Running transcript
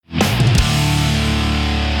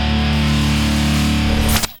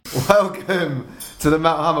Welcome to the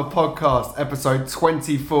Metal Hammer podcast, episode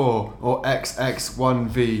 24, or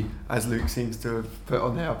XX1V, as Luke seems to have put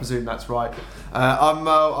on here. I presume that's right. I'm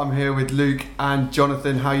Mo, I'm here with Luke and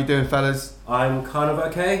Jonathan. How you doing, fellas? I'm kind of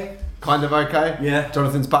okay. Kind of okay? Yeah.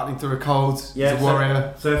 Jonathan's battling through a cold. Yeah, He's a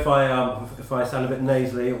warrior. So if I sound a bit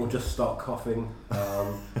nasally or just start coughing,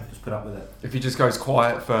 just put up with it. If he just goes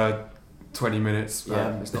quiet for 20 minutes,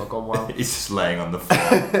 it's not gone well. He's just laying on the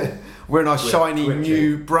floor. We're in our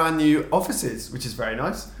brand new offices, which is very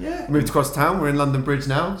nice. Yeah. Moved across town. We're in London Bridge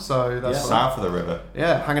now, so that's south of the river.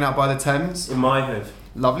 Yeah, hanging out by the Thames. In my hood.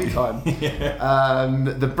 Lovely time.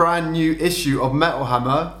 The brand new issue of Metal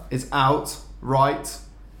Hammer is out right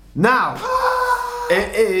now.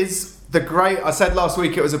 It is the great. I said last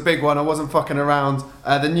week it was a big one. I wasn't fucking around.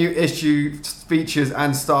 The new issue features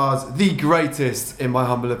and stars the greatest, in my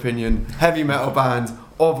humble opinion, heavy metal band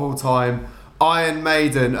of all time. Iron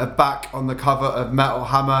Maiden are back on the cover of Metal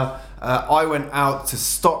Hammer. I went out to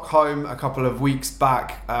Stockholm a couple of weeks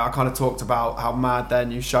back. I kind of talked about how mad their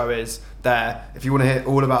new show is there. If you want to hear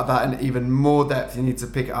all about that in even more depth, you need to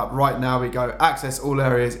pick it up right now. We go access all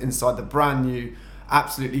areas inside the brand new,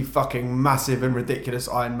 absolutely fucking massive and ridiculous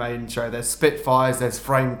Iron Maiden show. There's Spitfires, there's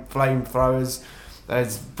flamethrowers,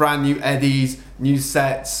 there's brand new Eddies, new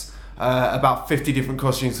sets. About 50 different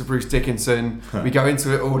costumes for Bruce Dickinson. We go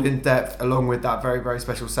into it all in depth, along with that very, very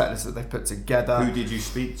special set list that they've put together. Who did you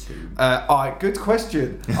speak to? Good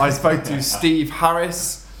question. I spoke to Steve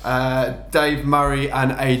Harris, Dave Murray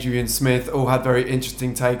and Adrian Smith. All had very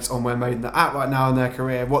interesting takes on where Maiden are at right now in their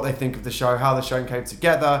career, what they think of the show, how the show came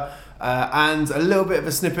together, and a little bit of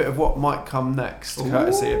a snippet of what might come next,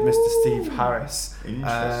 courtesy of Mr. Steve Harris.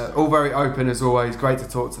 All very open as always. Great to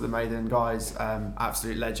talk to the Maiden guys.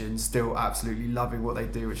 Absolute legends. Still absolutely loving what they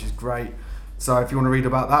do, which is great. So if you want to read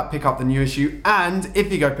about that, pick up the new issue. And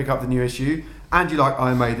if you go pick up the new issue and you like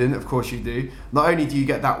Iron Maiden, of course you do, not only do you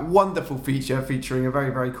get that wonderful feature featuring a very,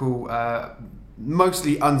 very cool,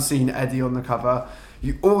 mostly unseen Eddie on the cover,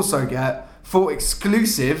 you also get 4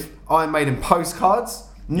 exclusive Iron Maiden postcards.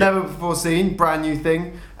 Never before seen, brand new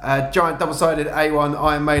thing. Giant double-sided A1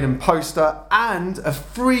 Iron Maiden poster and a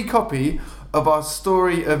free copy of our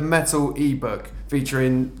Story of Metal ebook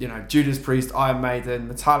featuring, Judas Priest, Iron Maiden,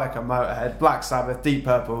 Metallica, Motorhead, Black Sabbath, Deep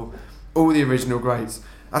Purple, all the original greats.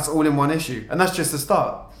 That's all in one issue, and that's just the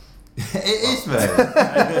start. It is, mate.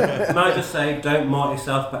 Can I just say, don't mark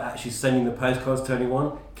yourself, but actually sending the postcards to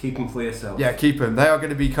anyone, keep them for yourself. Yeah, keep them. They are going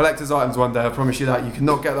to be collector's items one day, I promise you that. You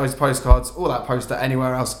cannot get those postcards or that poster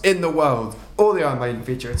anywhere else in the world. Or the Iron Maiden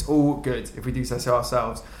feature, it's all good if we do so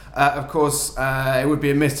ourselves. Of course, it would be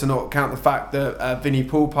amiss to not count the fact that Vinnie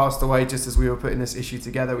Paul passed away just as we were putting this issue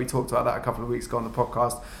together. We talked about that a couple of weeks ago on the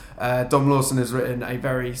podcast. Dom Lawson has written a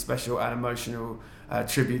very special and emotional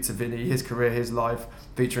tribute to Vinnie, his career, his life,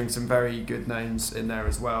 featuring some very good names in there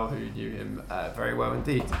as well who knew him very well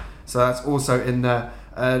indeed. So that's also in there.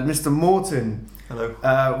 Mr. Morton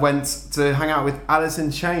went to hang out with Alice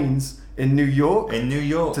in Chains in New York.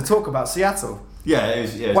 To talk about Seattle. Yeah, it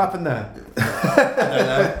was. Yeah. What happened there?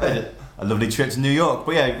 I don't know. A lovely trip to New York.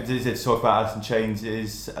 But yeah, to talk about Alice in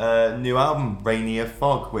Chains' new album, Rainier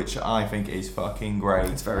Fog, which I think is fucking great.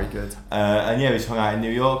 It's very good. And yeah, we just hung out in New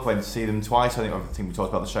York, went to see them twice. I think we talked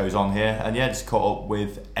about the shows on here. And yeah, just caught up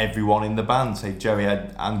with everyone in the band. So Joey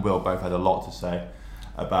and Will both had a lot to say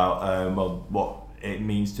about what it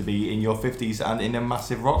means to be in your 50s and in a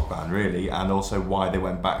massive rock band, really, and also why they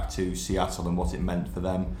went back to Seattle and what it meant for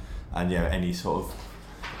them, and any sort of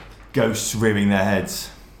ghosts rearing their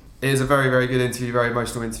heads. It is a very, very good interview, very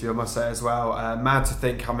emotional interview, I must say as well. Mad to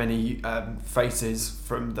think how many faces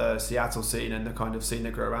from the Seattle scene and the kind of scene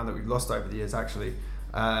that grew around that we've lost over the years, actually.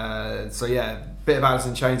 So yeah, bit of Alice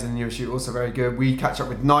in Chains in the new issue, also very good. We catch up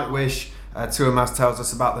with Nightwish. Tuamas tells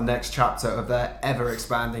us about the next chapter of their ever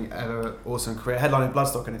expanding, ever awesome career. Headlining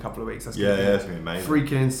Bloodstock in a couple of weeks. That's it's going to be amazing.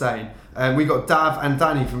 Freaking insane. We got Dav and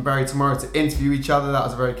Danny from Bury Tomorrow to interview each other. That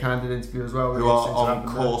was a very candid interview as well. Who are on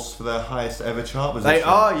course for their highest ever chart position. They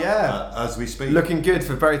are, yeah. As we speak. Looking good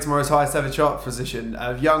for Bury Tomorrow's highest ever chart position.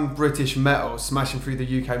 Young British metal smashing through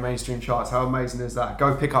the UK mainstream charts. How amazing is that?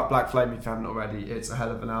 Go pick up Black Flame if you haven't already. It's a hell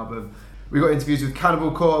of an album. We got interviews with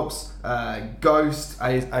Cannibal Corpse, Ghost,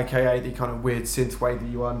 aka the kind of weird synth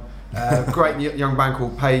wavy one. Great young band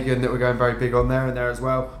called Pagan that we're going very big on there as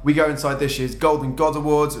well. We go inside this year's Golden God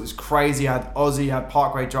Awards. It was crazy. Had Ozzy, had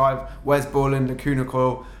Parkway Drive, Wes Borland, Lacuna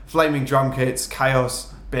Coil, Flaming Drum Kits,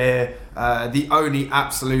 Chaos, Beer, the only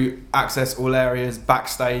absolute access all areas,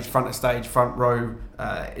 backstage, front of stage, front row,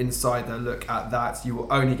 insider look at that. You will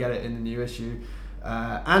only get it in the new issue.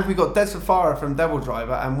 And we got Des Fafara from Devil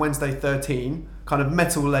Driver and Wednesday 13, kind of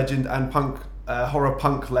metal legend and punk horror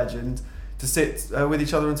punk legend, to sit with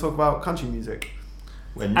each other and talk about country music.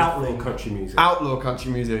 Outlaw country music. Outlaw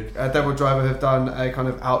country music. Devil Driver have done a kind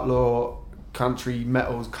of outlaw country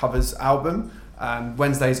metal covers album.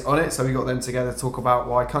 Wednesday's on it, so we got them together to talk about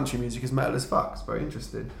why country music is metal as fuck. It's very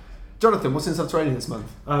interesting. Jonathan, what's in Subterranean this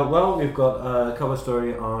month? Well, we've got a cover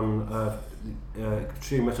story on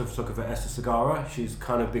extreme metal photographer Esther Segarra. She's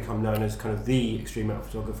kind of become known as kind of the extreme metal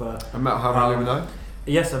photographer. And Metal Hammer Lumino?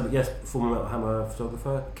 Yes, former Metal Hammer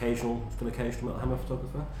photographer, still occasional Metal Hammer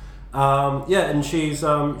photographer. And she's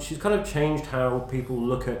kind of changed how people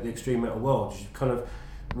look at the extreme metal world. She's kind of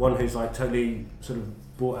one who's like totally sort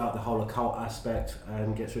of brought out the whole occult aspect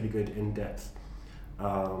and gets really good in depth.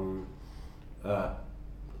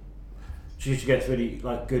 She gets really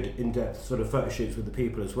like good in-depth sort of photo shoots with the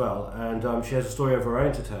people as well, and she has a story of her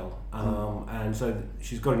own to tell. And so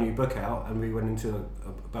she's got a new book out, and we went into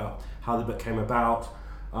about how the book came about,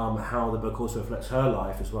 how the book also reflects her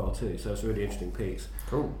life as well too. So it's a really interesting piece.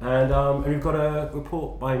 Cool. And we've got a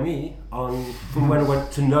report by me on from when I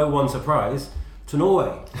went to no one's surprise to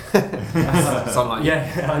Norway.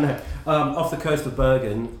 Yeah, I know. Off the coast of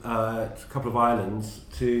Bergen, a couple of islands,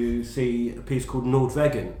 to see a piece called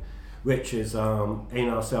Nordveggen, which is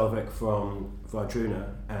Einar Selvik from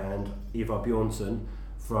Vardruna and Ivar Bjornsson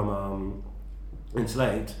from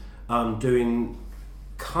Enslaved, doing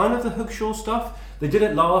kind of the Hookshaw stuff. They did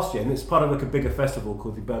it last year, and it's part of like a bigger festival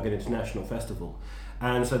called the Bergen International Festival.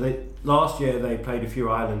 And so last year they played a few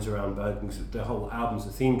islands around Bergen, because the whole albums are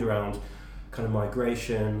themed around kind of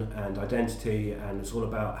migration and identity, and it's all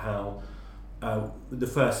about how the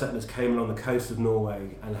first settlers came along the coast of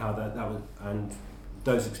Norway, and how that was, and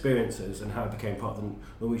those experiences, and how it became part of the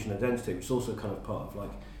Norwegian identity, which is also kind of part of like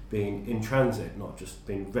being in transit, not just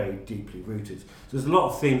being very deeply rooted. So there's a lot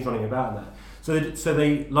of themes running about in that. So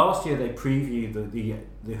they last year they previewed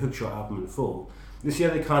the Hookshaw album in full. This year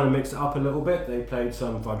they kind of mixed it up a little bit. They played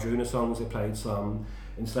some Vardruna songs, they played some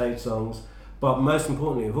Enslaved songs, but most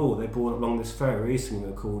importantly of all, they brought along this Faroese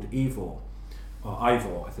singer called Ivor, I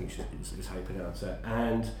think is how you pronounce it.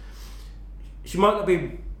 And she might not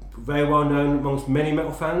be very well known amongst many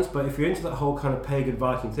metal fans, but if you're into that whole kind of pagan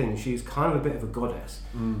Viking thing, she's kind of a bit of a goddess.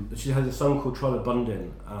 She has a song called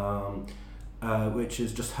Trollabundin, which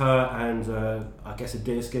is just her and I guess a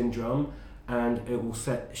deerskin drum, and it will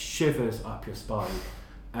set shivers up your spine.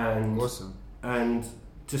 And awesome. And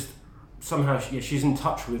just somehow she's in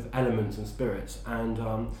touch with elements and spirits,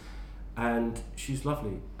 and she's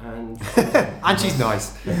lovely, and and she's nice.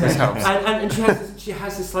 This helps. And she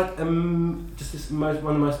has this like just this one of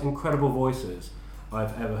the most incredible voices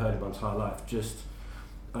I've ever heard in my entire life. Just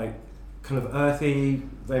like kind of earthy,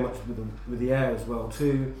 very much with the air as well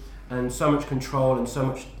too, and so much control and so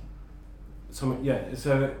much.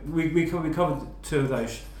 So we covered two of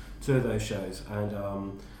those shows, and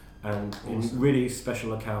awesome. In really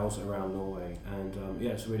special locales around Norway, and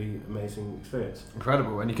it's a really amazing experience.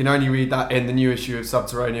 Incredible, and you can only read that in the new issue of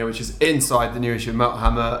Subterranean, which is inside the new issue of Metal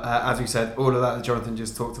Hammer. As we said, all of that Jonathan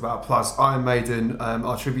just talked about, plus Iron Maiden,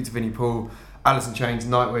 our tribute to Vinnie Paul, Alice in Chains,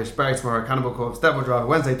 Nightwish, Bury Tomorrow, Cannibal Corpse, Devil Driver,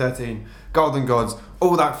 Wednesday 13, Golden Gods,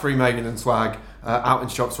 all that free Megan and swag out in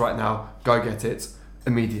shops right now. Go get it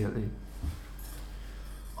immediately.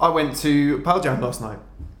 I went to Pearl Jam last night.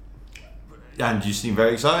 And you seem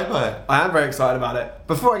very excited by it. I am very excited about it.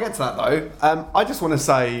 Before I get to that though, I just want to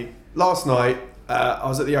say, last night I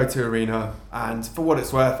was at the O2 Arena, and for what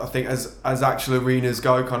it's worth, I think as actual arenas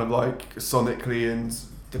go, kind of like sonically and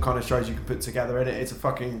the kind of shows you can put together in it, it's a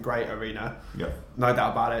fucking great arena. Yeah. No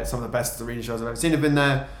doubt about it. Some of the best arena shows I've ever seen have been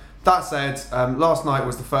there. That said, last night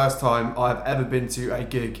was the first time I've ever been to a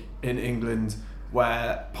gig in England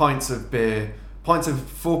where pints of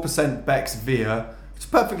 4% Beck's Via, it's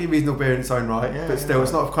perfectly reasonable beer in its own right, but still,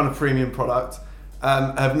 it's not a kind of premium product,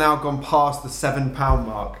 have now gone past the £7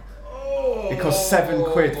 mark. It cost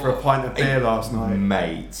 £7 for a pint of beer last night.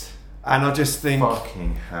 Mate. And I just think...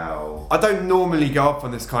 Fucking hell. I don't normally go up on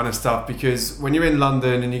this kind of stuff, because when you're in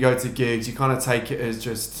London and you go to gigs, you kind of take it as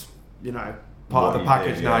just, part of the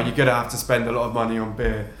package now. You're going to have to spend a lot of money on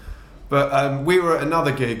beer. But we were at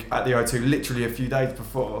another gig at the O2 literally a few days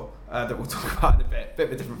before, that we'll talk about in a bit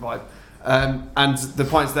of a different vibe. And the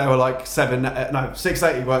pints there were like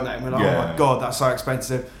 $6.80, weren't they? And we're like, oh my god, that's so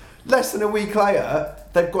expensive. Less than a week later,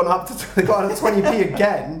 they've gone up to 20p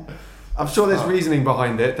again. I'm sure there's reasoning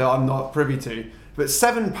behind it that I'm not privy to. But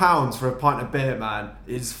 £7 for a pint of beer, man,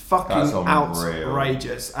 is fucking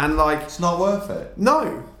outrageous. And like, it's not worth it.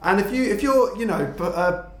 No. And if you're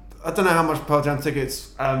I don't know how much Pearl Jam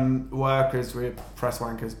tickets work, as we're press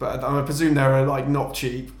wankers, but I presume they're like not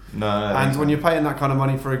cheap. No, and when you're paying that kind of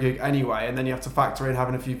money for a gig anyway, and then you have to factor in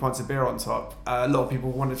having a few pints of beer on top, a lot of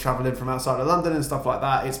people want to travel in from outside of London and stuff like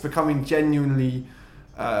that. It's becoming genuinely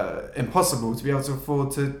impossible to be able to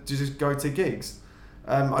afford to just go to gigs.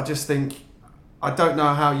 I just think, I don't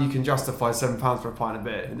know how you can justify £7 for a pint of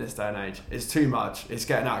beer in this day and age. It's too much. It's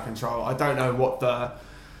getting out of control. I don't know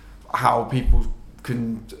how people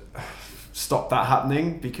can stop that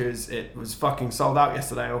happening, because it was fucking sold out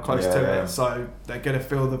yesterday or close to it. So they're going to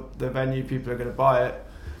fill the venue. People are going to buy it.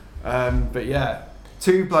 But yeah,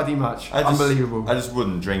 too bloody much. Unbelievable. I just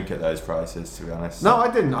wouldn't drink at those prices, to be honest. No, I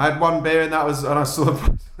didn't. I had one beer and I saw the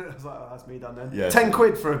price. I was like, oh, that's me done then. Yeah.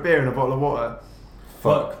 £10 for a beer and a bottle of water.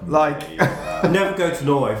 Fuck. Like, never go to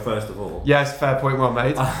Norway, first of all. Yes, fair point, well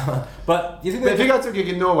made. But you think if you go to a gig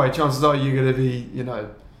in Norway, chances are you're going to be, you're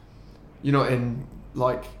not in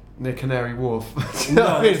like near Canary Wharf.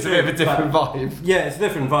 No, it's a bit of a different vibe. Yeah, it's a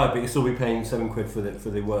different vibe, but you'll still be paying £7 for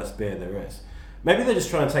the worst beer there is. Maybe they're just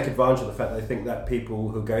trying to take advantage of the fact that they think that people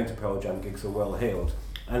who are going to Pearl Jam gigs are well heeled,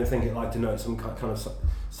 and they think it like denotes some kind of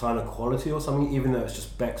sign of quality or something, even though it's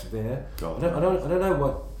just Beck's beer. I don't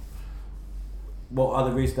know what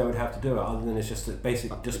other reason they would have to do it, other than it's just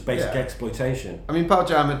basic exploitation. I mean, Pearl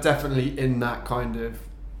Jam are definitely in that kind of,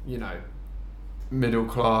 middle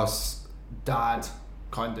class dad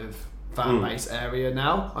kind of fan base area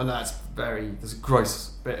now. I know there's a gross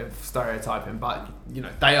bit of stereotyping, but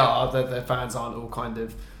their fans aren't all kind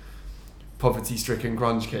of poverty-stricken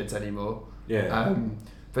grunge kids anymore. Yeah.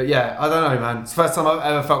 But yeah, I don't know, man. It's the first time I've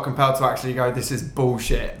ever felt compelled to actually go, this is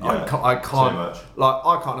bullshit. Yeah, I can't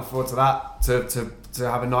I can't afford to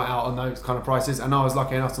have a night out on those kind of prices, and I was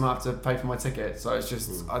lucky enough to not have to pay for my ticket. So it's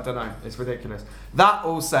just, I don't know, it's ridiculous. That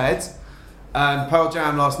all said, Pearl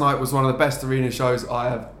Jam last night was one of the best arena shows I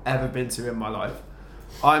have ever been to in my life.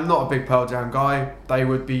 I'm not a big Pearl Jam guy. They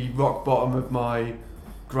would be rock bottom of my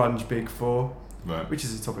grunge big four, right, which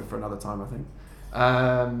is a topic for another time, I think.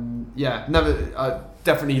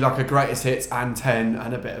 Definitely like a greatest hits and 10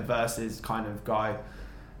 and a bit of verses kind of guy.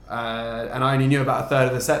 And I only knew about a third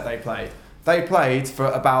of the set they played. They played for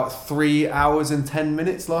about 3 hours and 10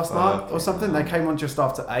 minutes last night or something. They came on just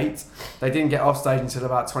after 8. They didn't get off stage until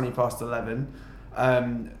about 20 past 11.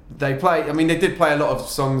 They did play a lot of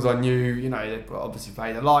songs I knew. They obviously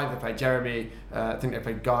played Alive, they played Jeremy, I think they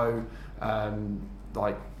played Go.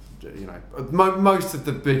 Most of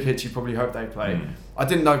the big hits you probably hope they played. I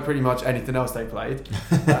didn't know pretty much anything else they played.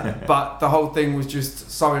 But the whole thing was just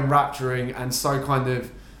so enrapturing and so kind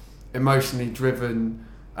of emotionally driven.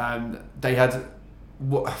 They had,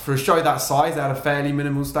 for a show that size, they had a fairly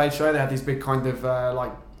minimal stage show. They had these big kind of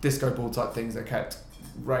like disco ball type things that kept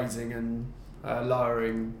raising and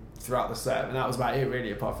lowering throughout the set, and that was about it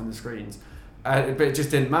really, apart from the screens. But it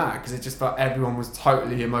just didn't matter, because it just felt everyone was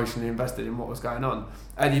totally emotionally invested in what was going on.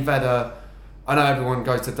 Eddie Vedder, I know everyone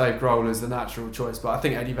goes to Dave Grohl as the natural choice, but I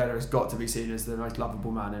think Eddie Vedder has got to be seen as the most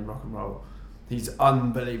lovable man in rock and roll. He's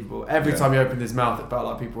unbelievable. Every time he opened his mouth, it felt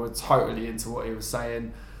like people were totally into what he was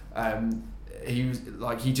saying. He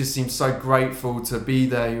just seemed so grateful to be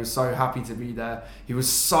there. He was so happy to be there. He was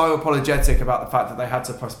so apologetic about the fact that they had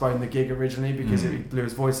to postpone the gig originally because he blew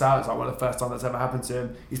his voice out. It's like one of the first time that's ever happened to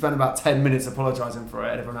him. He spent about 10 minutes apologising for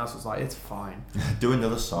it, and everyone else was like, it's fine. Do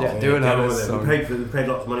another song. Yeah, do another song. We paid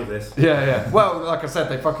lots of money for this. Yeah. Well, like I said,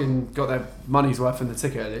 they fucking got their money's worth in the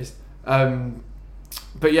ticket at least.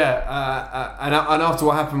 But yeah, and after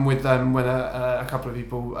what happened with them when a couple of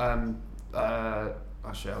people...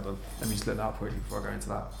 Actually, hold on. Let me just look that up quickly before I go into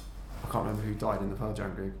that. I can't remember who died in the Pearl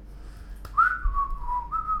Jam gig.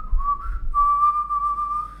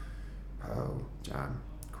 Pearl Jam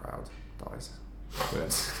crowd dies.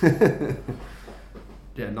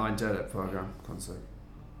 Yeah, 9 dead at Pearl Jam concert.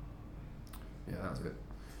 Yeah, that was it.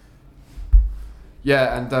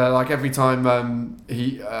 Yeah, and every time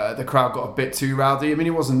the crowd got a bit too rowdy. I mean,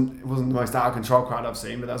 it wasn't the most out of control crowd I've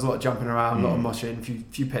seen, but there was a lot of jumping around, a lot of moshing, a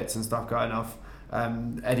few pits and stuff going off.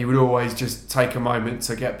 Eddie would always just take a moment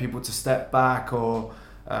to get people to step back or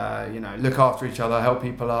look after each other, help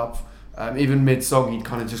people up. Even mid-song, he'd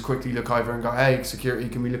kind of just quickly look over and go, "Hey, security,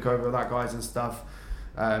 can we look over that guys and stuff?"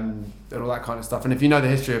 And all that kind of stuff. And if you know the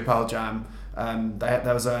history of Pearl Jam,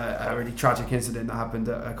 there was a really tragic incident that happened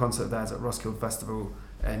at a concert of theirs at Roskilde Festival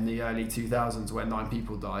in the early 2000s where 9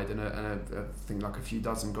 people died and I think like a few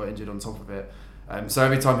dozen got injured on top of it. So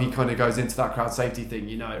every time he kind of goes into that crowd safety thing,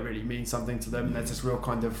 it really means something to them. There's this real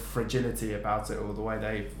kind of fragility about it, or the way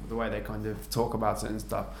they kind of talk about it and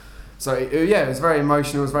stuff. So it was very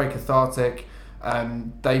emotional. It was very cathartic.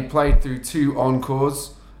 They played through 2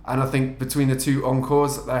 encores. and I think between the 2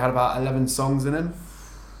 encores, they had about 11 songs in them.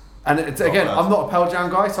 And again, I'm not a Pearl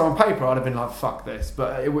Jam guy, so on paper I'd have been like, fuck this.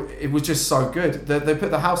 But it was just so good. They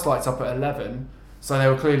put the house lights up at 11, so they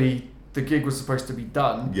were clearly, the gig was supposed to be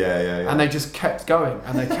done. Yeah. And they just kept going,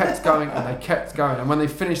 and they kept going, and they kept going. And when they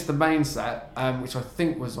finished the main set, which I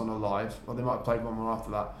think was on a live, or they might have played one more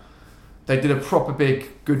after that, they did a proper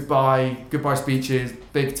big goodbye speeches,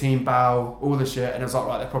 big team bow, all the shit. And it was like,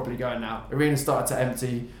 right, they're properly going now. Arena started to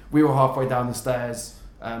empty. We were halfway down the stairs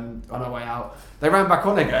on our way out. They ran back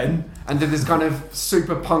on again and did this kind of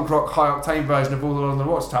super punk rock high octane version of All Along the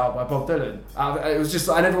Watchtower by Bob Dylan. It was just,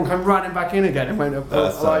 and everyone came running back in again and went.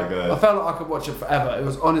 That's so good. I felt like I could watch it forever. It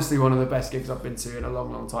was honestly one of the best gigs I've been to in a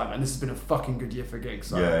long, long time, and this has been a fucking good year for gigs.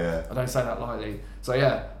 So I don't say that lightly.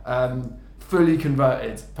 So fully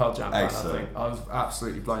converted Pearl Jam fan. I think I was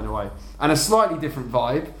absolutely blown away, and a slightly different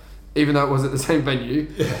vibe. Even though it was at the same venue,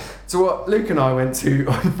 to what Luke and I went to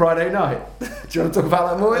on Friday night. Do you want to talk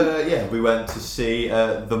about that more? We went to see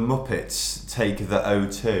the Muppets take the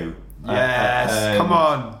O2. Yes, come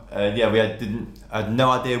on. We had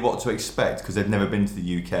no idea what to expect because they'd never been to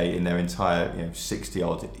the UK in their entire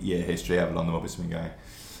 60-odd year history, however long the Muppets have been going,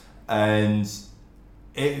 and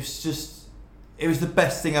it was the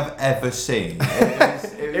best thing I've ever seen.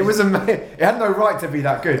 It was amazing. It had no right to be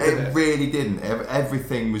that good, did it? It really didn't.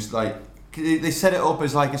 Everything was like, they set it up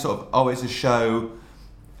as like a sort of, it's a show,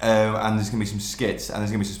 and there's going to be some skits, and there's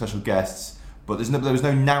going to be some special guests, but there was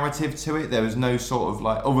no narrative to it. There was no sort of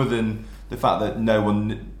like, other than the fact that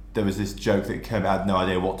there was this joke that Kermit had no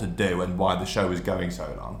idea what to do and why the show was going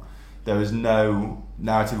so long. There was no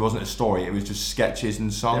narrative, it wasn't a story, it was just sketches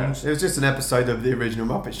and songs. Yeah. It was just an episode of the original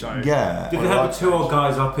Muppet Show. Yeah. Did they have the 2 old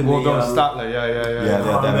guys up in Walt the... Statler,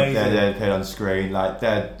 yeah. They appeared on screen. Like,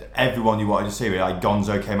 everyone you wanted to see, like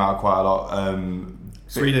Gonzo came out quite a lot.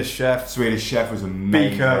 Swedish Chef was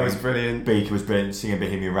amazing. Beaker was brilliant. Singing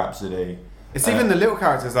Bohemian Rhapsody. It's even the little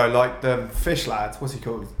characters though, like the fish lad. What's he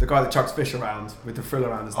called? The guy that chucks fish around with the frill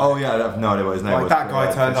around his neck. Oh yeah, I have no idea what his name was. Like that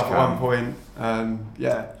guy turned up at one point.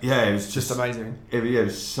 It was just amazing. It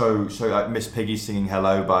was so like Miss Piggy singing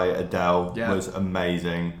 "Hello" by Adele was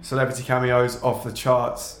amazing. Celebrity cameos off the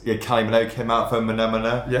charts. Yeah, Kylie Minogue came out for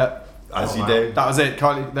Manamana. Yeah. As you do. That was it.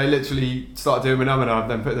 They literally started doing Manamana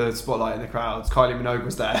and then put the spotlight in the crowds. Kylie Minogue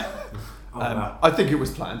was there. Wow. I think it was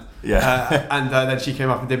planned. Yeah. And then she came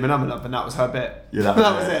up and did Manamana, and that was her bit. Yeah, that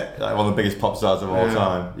was it. Like one of the biggest pop stars of all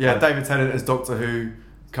time. Yeah, David Tennant as Doctor Who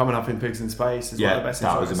coming up in Pigs in Space is one of the best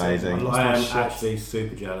things. That was amazing. I am actually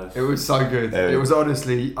super jealous. It was so good. It was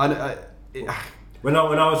honestly... When I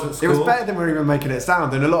was at school, it was better than we're even making it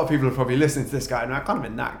sound, and a lot of people are probably listening to this guy and I can't have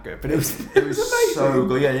been that good, but it was amazing. So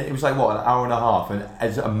good. Yeah, it was like an hour and a half, and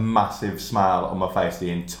it's a massive smile on my face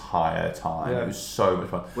the entire time. It was so much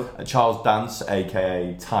fun. And Charles Dance,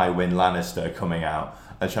 aka Tywin Lannister, coming out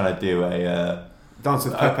and trying to do a Dance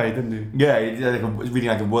with Pepe, didn't he? Yeah, he did reading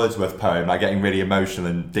like a Wordsworth poem, like getting really emotional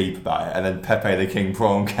and deep about it. And then Pepe the King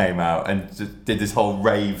Prawn came out and just did this whole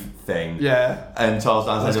rave thing. Yeah. And Charles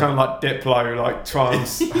Dance... It's kind of like Diplo, like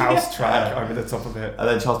trance house track over the top of it. And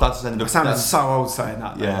then Charles Dance ended up... I sounded so old saying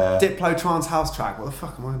that. Yeah. Diplo trance house track, what the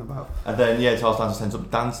fuck am I on about? And then, Charles Dance ends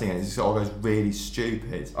up dancing and it just all goes really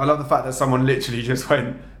stupid. I love the fact that someone literally just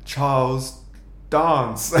went, Charles...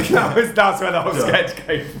 Dance. That's where the whole sketch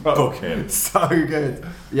came from. Book him. So good.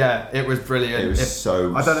 Yeah, it was brilliant. It was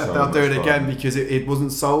so I don't know if they'll do it fun. again because it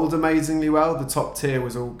wasn't sold amazingly well. The top tier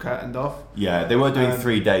was all curtained off. Yeah, they were doing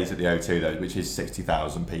 3 days at the O2 though, which is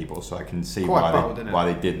 60,000 people, so I can see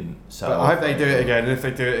why they didn't. So but I hope they do it again, and if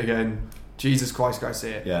they do it again, Jesus Christ, go see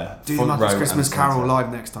it. Yeah. Do the Muppets Christmas Carol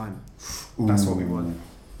live next time. That's what we want.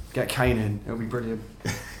 Get Kane in. It'll be brilliant.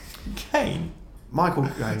 Kane? Michael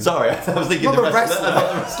Caine. Sorry, I was thinking the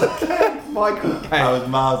wrestler. Michael Caine. I was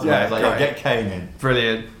miles away. I was like, great. get Kane in.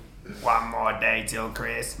 Brilliant. One more day till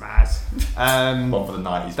Christmas. One for the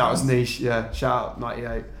 90s. That was niche, yeah. Shout out,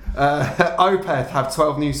 98. Opeth have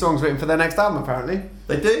 12 new songs written for their next album, apparently.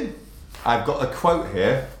 They do. I've got a quote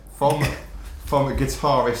here from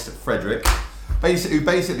guitarist Frederick, who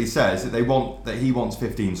basically says that he wants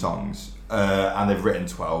 15 songs, and they've written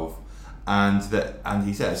 12. And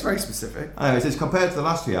he says... It's very specific. He says, compared to the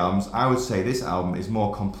last 3 albums, I would say this album is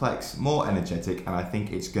more complex, more energetic, and I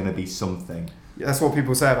think it's going to be something. Yeah, that's what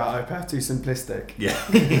people say about Opeth, too simplistic.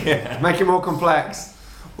 Yeah. Make it more complex.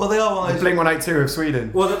 Well, they are one of those... Blink-182 of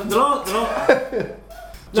Sweden. Well, the last...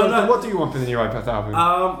 Jonathan, what do you want for the new Opeth album?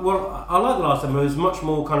 Well, I like the last album. It was much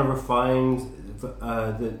more kind of refined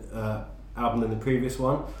album than the previous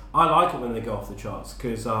one. I like it when they go off the charts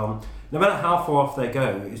because no matter how far off they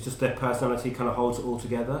go, it's just their personality kind of holds it all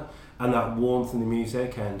together, and that warmth in the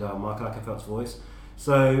music and Mark Lagerfeld's voice.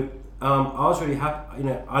 So I was really happy. You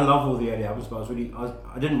know, I love all the early albums, but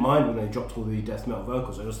I didn't mind when they dropped all the death metal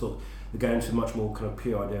vocals. I just thought they're going into a much more kind of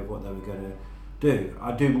pure idea of what they were going to do.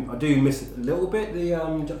 I do miss a little bit the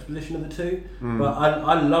juxtaposition of the two, but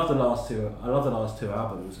I love the last two. I love the last two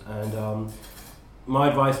albums, and my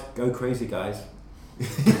advice: go crazy, guys.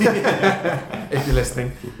 If you're listening.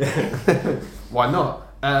 Why not?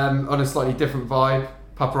 On a slightly different vibe,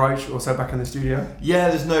 Papa Roach also back in the studio. Yeah,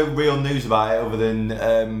 there's no real news about it other than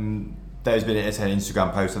there's been an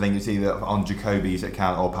Instagram post. I think it's either on Jacoby's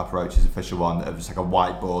account or Papa Roach's official one of just like a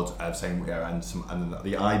whiteboard saying and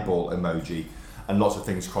the eyeball emoji and lots of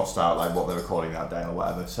things crossed out like what they were calling that day or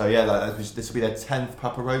whatever. So yeah, this will be their 10th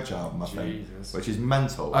Papa Roach album, I think, which is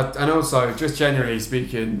mental. And also, just generally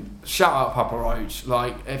speaking, shout out Papa Roach.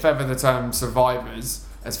 Like, if ever the term survivors,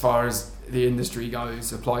 as far as the industry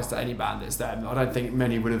goes, applies to any band, it's them. I don't think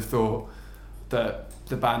many would have thought that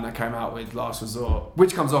the band that came out with Last Resort,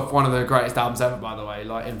 which comes off one of the greatest albums ever, by the way,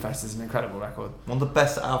 like Infest is an incredible record. One of the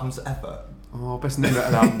best albums ever. Oh, best new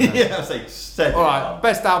metal album. Yeah, I was like, second. Alright,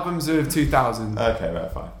 best albums of 2000. Okay,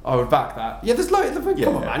 right, fine. I would back that. Yeah, there's loads of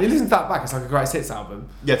come on, man. You listen to that back, it's like a greatest hits album.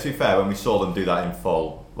 Yeah, to be fair, when we saw them do that in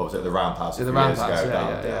full, what was it, the Roundhouse a few years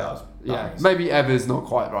ago? Yeah, maybe ever's not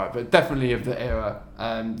quite right, but definitely of the era.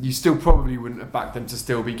 You still probably wouldn't have backed them to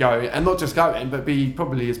still be going, and not just going, but be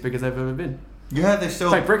probably as big as they've ever been. Yeah, they still.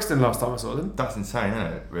 Like Brixton last time I saw them. That's insane,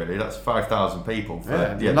 isn't it? Really, that's 5,000 people for the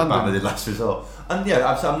London. band that did Last Resort. And yeah,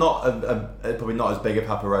 I'm not probably not as big a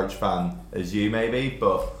Papa Roach fan as you, maybe,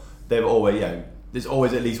 but they've always, there's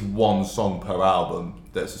always at least one song per album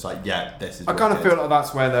that's just like, this is. I kind of feel like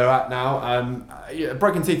that's where they're at now.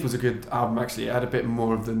 Broken Teeth was a good album actually. It had a bit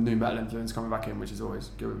more of the new metal influence coming back in, which is always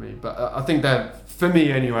good with me. But I think for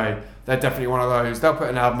me anyway, they're definitely one of those. They'll put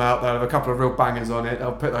an album out, they'll have a couple of real bangers on it,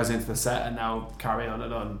 they'll put those into the set and they'll carry on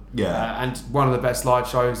and on. Yeah. And one of the best live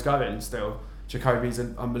shows going still. Jacoby's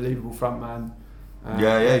an unbelievable frontman.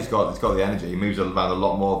 He's got the energy. He moves around a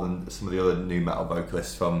lot more than some of the other new metal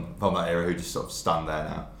vocalists from that era who just sort of stand there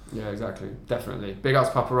now. Yeah, exactly. Definitely. Big ups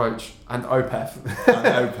Papa Roach and Opeth.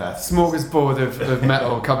 Smorgasbord of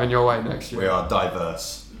metal coming your way next year. We are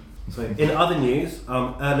diverse. So in other news,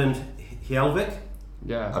 Erland Hjelvik,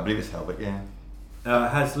 I believe it's Helvik,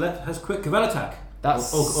 has quit Kvelertak. That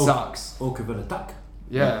sucks. Or Kvelertak.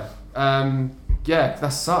 Yeah. That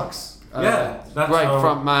sucks. That's great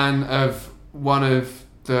frontman of one of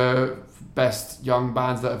the best young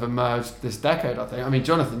bands that have emerged this decade, I think. I mean,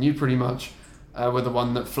 Jonathan, you pretty much were the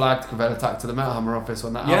one that flagged Kvelertak to the Metal Hammer office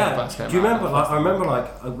when that album first came out. Do you remember? I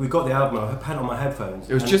remember we got the album. I had it on my headphones.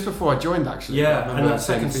 It was just before I joined, actually. Yeah, and that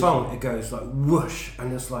second song, it goes like whoosh,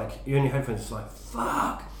 and it's like you're in your headphones. It's like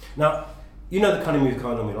fuck. Now, you know the kind of music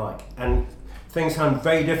I normally like, and things sound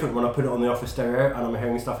very different when I put it on the office stereo and I'm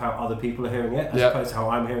hearing stuff how other people are hearing it, as opposed to how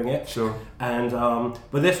I'm hearing it. Sure. And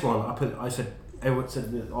but this one, I said, everyone said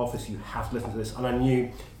in the office, you have to listen to this, and I knew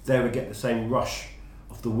they would get the same rush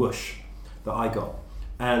of the whoosh that I got,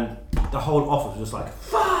 and the whole office was just like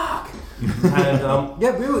fuck. And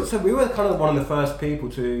we were kind of one of the first people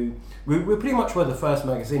to. We pretty much were the first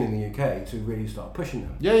magazine in the UK to really start pushing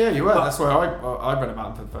them. Yeah, you were. That's where I read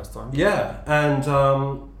about them for the first time. Yeah,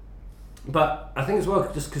 and but I think as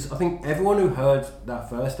well, just because I think everyone who heard that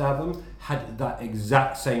first album had that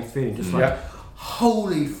exact same feeling, just like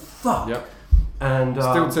holy fuck. Yep. And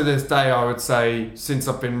still to this day, I would say, since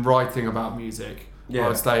I've been writing about music, I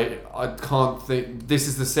would say I can't think. This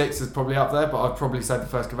is the sixth is probably up there, but I'd probably say the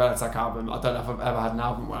first Kvelertak album. I don't know if I've ever had an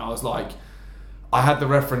album where I was like, I had the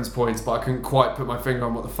reference points, but I couldn't quite put my finger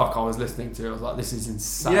on what the fuck I was listening to. I was like, this is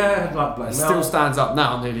insane. Yeah, like it still stands up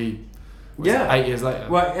now, nearly 8 years later.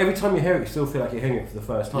 Well, every time you hear it, you still feel like you're hearing it for the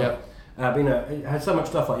first time. But it had so much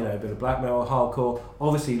stuff like a bit of black metal, hardcore,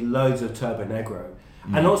 obviously loads of Turbo Negro,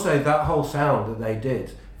 and also that whole sound that they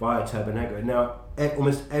did via Turbo Negro. Now,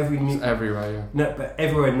 almost every everywhere, but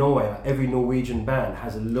everywhere in Norway, like every Norwegian band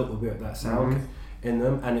has a little bit of that sound in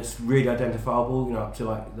them, and it's really identifiable. Up to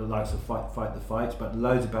like the likes of Fight the Fights, but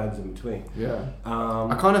loads of bands in between. Yeah.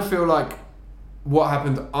 I kind of feel like what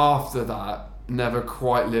happened after that never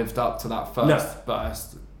quite lived up to that first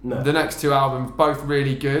burst. No. The next two albums, both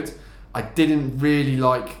really good. I didn't really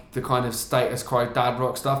like the kind of status quo dad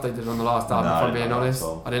rock stuff they did on the last album, if I'm being honest.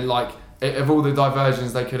 I didn't like it. Of all the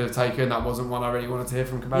diversions they could have taken, that wasn't one I really wanted to hear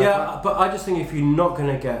from Kvelertak. Yeah, but I just think if you're not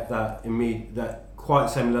going to get that quite the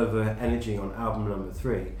same level of energy on album number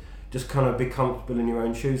 3, just kind of be comfortable in your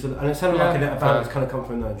own shoes. And it sounded like a band that's kind of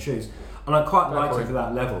comfortable in their own shoes. And I quite liked it for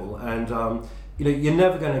that level. And you're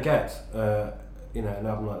never going to get an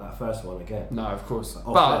album like that first one again. No, of course.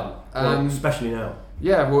 But especially now.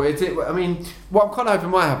 Yeah, well, I mean, what I'm kind of hoping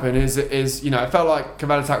might happen is it felt like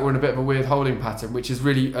Kvelertak were in a bit of a weird holding pattern, which is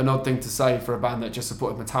really an odd thing to say for a band that just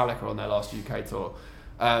supported Metallica on their last UK tour.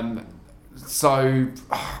 So,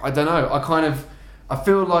 I don't know. I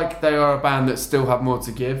feel like they are a band that still have more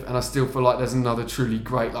to give, and I still feel like there's another truly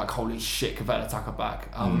great, like, holy shit, Kvelertak are back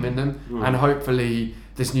album in them. And hopefully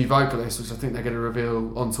this new vocalist, which I think they're going to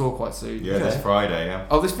reveal on tour quite soon. Yeah, this Friday, yeah.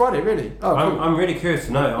 Oh, this Friday, really? Oh, cool. I'm really curious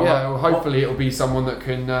to know. Yeah, well, hopefully it'll be someone that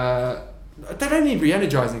can... they don't need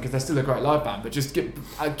re-energising because they're still a great live band, but just give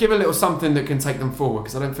a little something that can take them forward,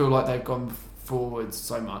 because I don't feel like they've gone forward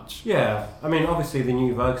so much. Yeah, I mean, obviously the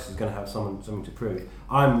new vocalist is going to have something to prove.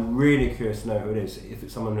 I'm really curious to know who it is, if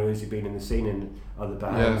it's someone who has been in the scene in other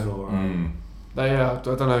bands or... I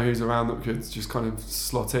don't know who's around that could just kind of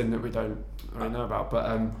slot in that we don't really know about, but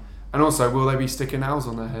and also, will they be sticking owls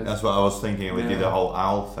on their head? That's what I was thinking. We do the whole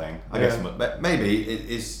owl thing. I guess maybe it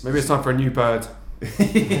is. Maybe it's time for a new bird.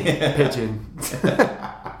 Pigeon.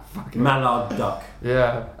 Mallard duck.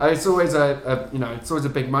 Yeah, it's always it's always a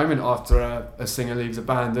big moment after a singer leaves a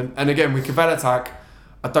band, and again with Kvelertak,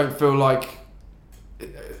 I don't feel like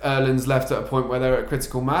Erland's left at a point where they're at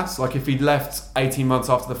critical mass. Like if he'd left 18 months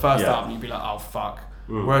after the first album, you'd be like, oh fuck.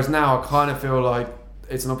 Whereas now I kind of feel like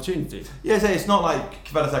it's an opportunity. Yeah, so it's not like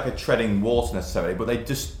Kvelertak are treading water necessarily, but they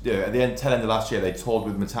just, at the tail end of last year, they toured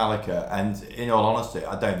with Metallica, and in all honesty,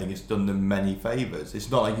 I don't think it's done them many favours.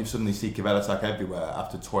 It's not like you suddenly see Kvelertak everywhere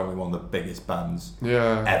after touring with one of the biggest bands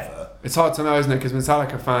ever. It's hard to know, isn't it? Because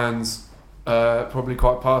Metallica fans are probably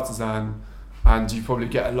quite partisan, and you probably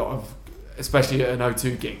get a lot of, especially at an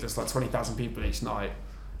O2 gig, there's like 20,000 people each night.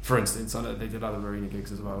 For instance, I know they did other arena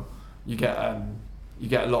gigs as well. You get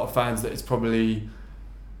a lot of fans that it's probably...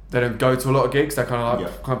 They don't go to a lot of gigs. They're kind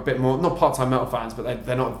of a bit more, not part-time metal fans, but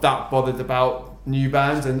they're not that bothered about new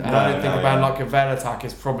bands. And I don't think a band like Kvelertak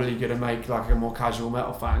is probably going to make like a more casual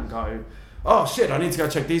metal fan go, oh shit, I need to go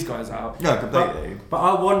check these guys out. No, completely. But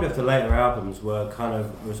I wonder if the later albums were kind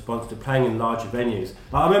of a response to playing in larger venues.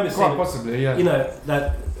 Like I remember seeing, quite possibly, yeah. You know,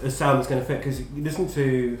 that a sound that's going to fit, because you listen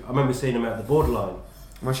to, I remember seeing them at the Borderline.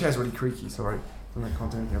 My chair's really creaky, sorry. I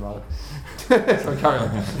can't do anything about it. So carry on.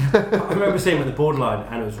 I remember seeing them at the Borderline,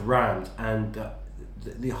 and it was rammed, and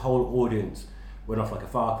the whole audience went off like a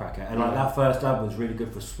firecracker. And like that first album was really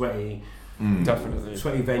good for sweaty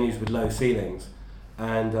venues with low ceilings,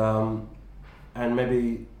 and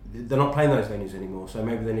maybe they're not playing those venues anymore, so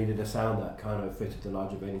maybe they needed a sound that kind of fitted the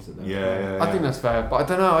larger venues that they're playing. I think that's fair, but I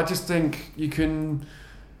don't know. I just think you can.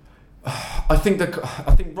 I think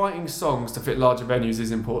writing songs to fit larger venues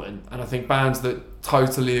is important, and I think bands that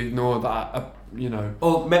totally ignore that are,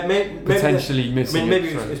 or potentially missing. I mean, maybe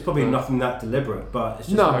it's probably nothing that deliberate, but it's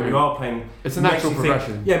just when you are playing, it's a natural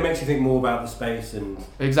progression. It makes you think more about the space and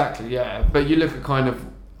exactly, yeah. But you look at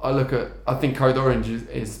I think Code Orange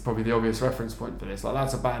is probably the obvious reference point for this. Like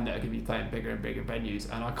that's a band that are going to be playing bigger and bigger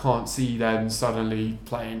venues, and I can't see them suddenly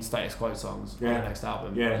playing Status Quo songs on the next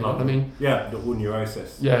album. Yeah, you know what I mean? Yeah, the all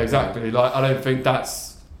Neurosis. Yeah, exactly. Like I don't think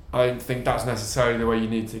that's necessarily the way you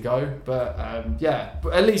need to go. But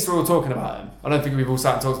but at least we're all talking about them. I don't think we've all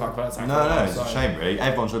sat and talked about Kvelertak. No, it's a shame really.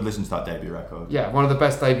 Everyone should listen to that debut record. Yeah, one of the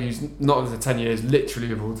best debuts, not of the 10 years,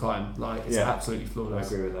 literally of all time. Like it's absolutely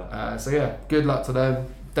flawless. I agree with that. So yeah, good luck to them.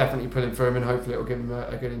 Definitely pulling through him, and hopefully it'll give them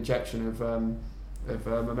a good injection of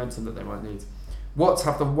momentum that they might need. What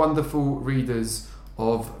have the wonderful readers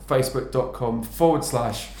of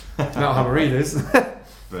facebook.com/Metalhammer Readers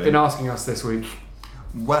been asking us this week?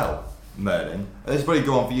 Well, Merlin, this will probably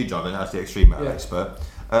go on for you, Jonathan, as the extreme metal expert.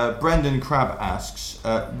 Brendan Crabb asks,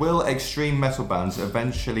 will extreme metal bands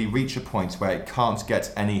eventually reach a point where it can't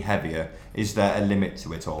get any heavier? Is there a limit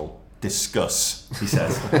to it all? Discuss, he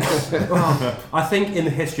says. Well, I think in the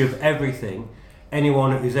history of everything,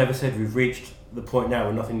 anyone who's ever said we've reached the point now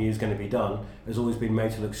where nothing new is going to be done has always been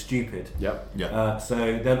made to look stupid.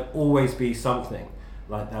 So there'll always be something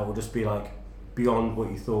like that will just be like beyond what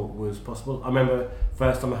you thought was possible. I remember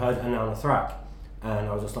first time I heard Anana Thrak, and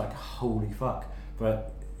I was just like, holy fuck.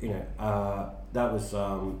 But that was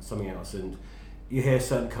something else. And you hear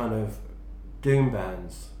certain kind of doom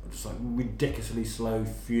bands, just like ridiculously slow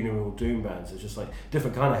funeral doom bands. It's just like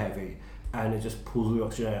different kind of heavy, and it just pulls the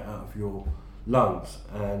oxygen out of your lungs.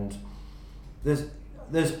 And there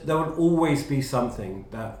will always be something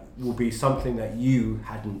that will be something that you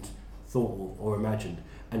hadn't thought or imagined.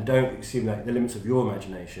 And don't assume that the limits of your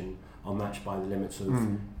imagination are matched by the limits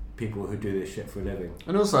of people who do this shit for a living.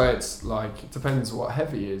 And also, it's like it depends what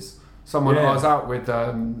heavy is. I was out with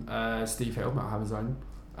Steve Hill, Matt Hammer's own,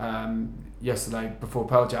 yesterday before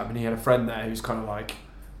Pearl Jam, and he had a friend there who's kind of what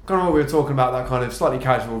we were talking about, that kind of slightly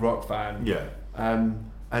casual rock fan. Yeah.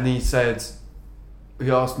 And he said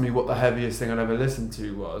he asked me what the heaviest thing I'd ever listened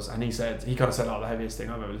to was, and he kind of said, the heaviest thing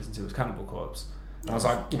I've ever listened to was Cannibal Corpse. And I was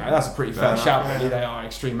like, that's a pretty fair shout, really. They are an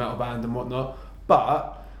extreme metal band and whatnot.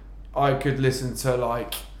 But I could listen to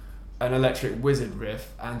like an Electric Wizard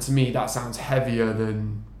riff, and to me that sounds heavier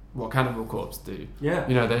than what Cannibal Corpse do. Yeah.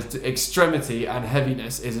 There's extremity and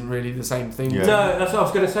heaviness isn't really the same thing. Yeah. No, that's what I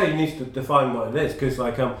was going to say. You need to define what it is, because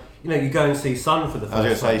like you go and see Sun for the first time. I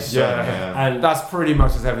was going to say Sun, and that's pretty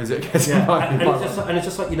much as heavy as it gets. Yeah. And it's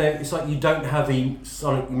just like it's like you don't have the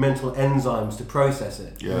sonic mental enzymes to process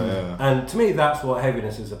it. Yeah. And to me, that's what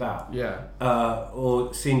heaviness is about. Yeah.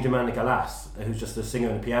 Or seeing Jemana Galas, who's just a singer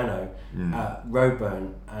and a piano at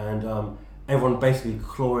Roadburn, and everyone basically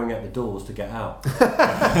clawing at the doors to get out,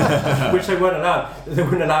 which they weren't allowed. They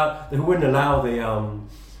wouldn't allow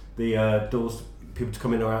the doors, people to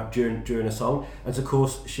come in or out during a song. And so of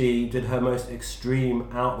course she did her most extreme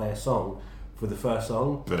out there song for the first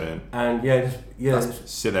song. Brilliant. And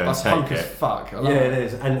sit there and that's take punk it. as fuck. It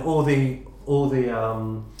is. And all the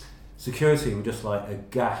security were just like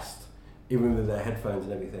aghast, even with their headphones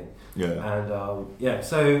and everything. Yeah. And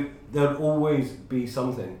so there'll always be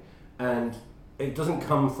something. And it doesn't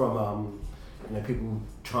come from people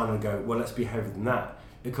trying to go, well, let's be heavier than that.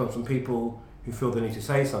 It comes from people who feel they need to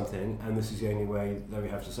say something, and this is the only way that we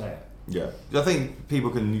have to say it. Yeah, I think people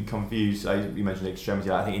can confuse. You mentioned extremity.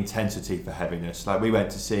 I think intensity for heaviness. Like we went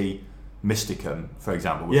to see Mysticum, for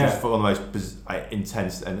example, which is one of the most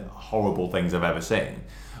intense and horrible things I've ever seen.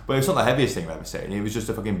 But it's not the heaviest thing I've ever seen. It was just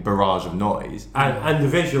a fucking barrage of noise. And the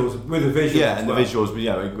visuals, with the visuals. Yeah, and the visuals.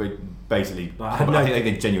 We basically, I think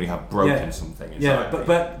they genuinely have broken something inside. Yeah,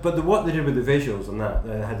 but what they did with the visuals on that,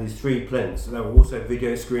 they had these 3 plinths. There were also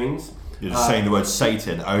video screens. You're just saying the word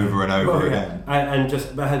Satan over and over again. And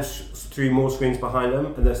just they had 3 more screens behind them,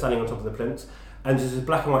 and they're standing on top of the plinths, and just this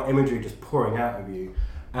black and white imagery just pouring out of you,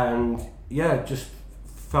 and just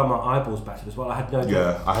felt my eyeballs back to it as well. I had no.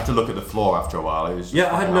 Yeah, I had to look at the floor after a while. It was.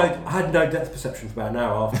 Yeah, I had no depth perception for about an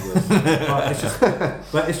hour afterwards.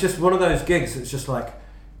 but it's just one of those gigs. It's just like,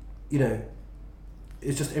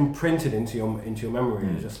 it's just imprinted into your memory.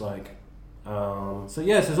 It's just like, so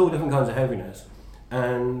yes, there's all different kinds of heaviness,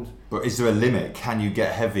 But is there a limit? Can you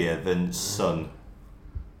get heavier than Sun?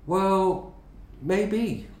 Well,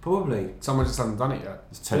 maybe, probably. Someone just hasn't done it yet.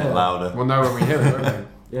 Let's turn it louder. We'll know when we hear it, won't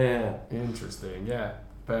we? Yeah. Interesting. Yeah.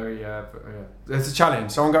 Very. It's a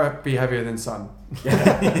challenge. Someone got to be heavier than Sun.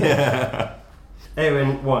 Yeah.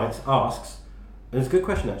 Aaron White asks, and it's a good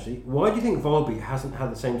question actually, why do you think Volbeat hasn't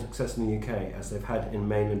had the same success in the UK as they've had in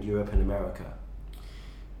mainland Europe and America?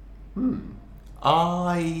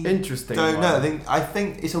 Interesting. Don't know. I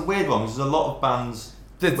think it's a weird one because there's a lot of bands.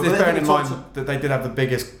 Bearing in mind that they did have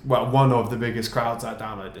one of the biggest crowds at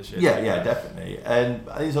Download this year. Yeah, definitely. And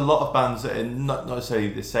there's a lot of bands that are not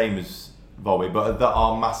necessarily the same as Volbeat, but that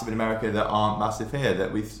are massive in America that aren't massive here.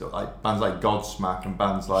 That we've like bands like Godsmack and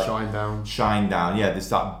bands like Shinedown. Yeah, there's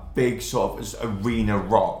that big sort of arena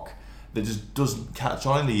rock that just doesn't catch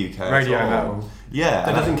on in the UK. Radio metal. Yeah,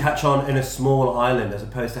 that doesn't catch on in a small island as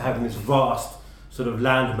opposed to having this vast sort of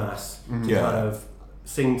landmass to kind of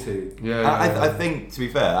sing to. I think, to be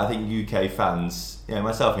fair, I think UK fans,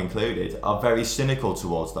 myself included, are very cynical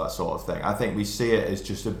towards that sort of thing. I think we see it as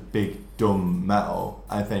just a big dumb metal.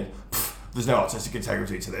 I think there's no artistic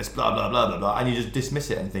integrity to this, blah blah blah blah blah, and you just dismiss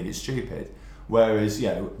it and think it's stupid. Whereas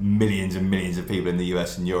millions and millions of people in the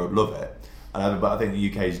US and Europe love it, but I think the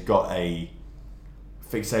UK's got a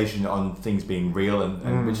fixation on things being real,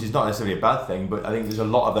 and which is not necessarily a bad thing, but I think there's a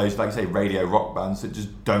lot of those, like say, radio rock bands that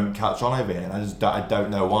just don't catch on over here, and I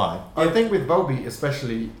don't know why. I think with Volbeat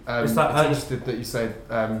especially, it's interesting that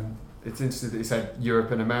you said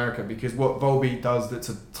Europe and America, because what Volbeat does that's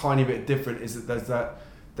a tiny bit different is that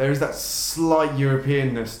there is that slight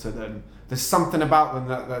Europeanness to them. There's something about them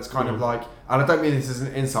that's kind of like, and I don't mean this as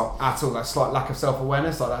an insult at all, that slight lack of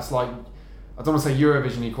self-awareness, like that's like, I don't want to say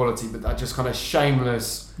Eurovision equality, but that just kind of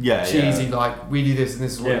shameless, cheesy, like we do this and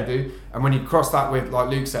this is what we do. And when you cross that with, like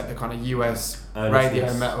Luke said, the kind of US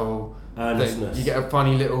radio metal, you get a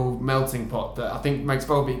funny little melting pot that I think makes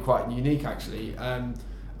Volbeat quite unique actually.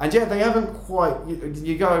 And they haven't quite.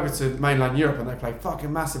 You go over to mainland Europe and they play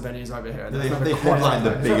fucking massive venues over here. They headline the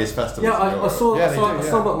biggest festivals. Yeah, I saw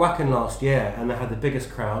Wacken last year, and they had the biggest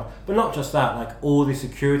crowd. But not just that, like all the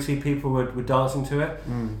security people were dancing to it.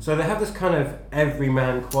 So they have this kind of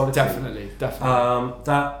everyman quality. Definitely. That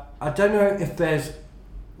I don't know if there's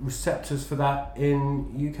receptors for that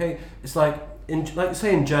in UK. It's like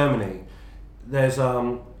say in Germany, there's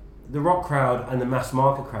the rock crowd and the mass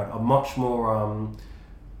market crowd are much more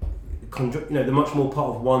they're much more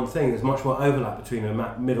part of one thing. There's much more overlap between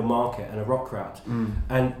a middle market and a rock crowd,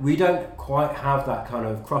 and we don't quite have that kind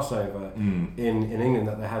of crossover in England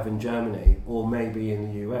that they have in Germany or maybe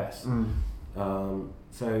in the US.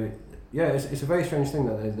 So yeah, it's a very strange thing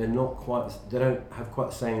that they don't have quite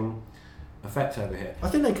the same effect over here. I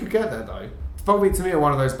think they could get there though. Volbeat to me are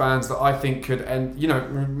one of those bands that I think could end.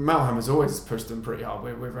 Metal Hammer's always pushed them pretty hard.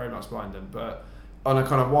 We're very much behind them, but on a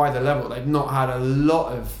kind of wider level, they've not had a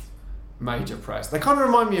lot of major press. They kind of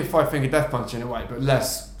remind me of Five Finger Death Punch in a way, but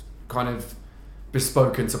less kind of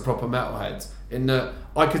bespoken to proper metalheads. In that,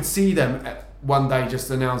 I could see them one day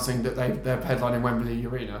just announcing that they're headlining Wembley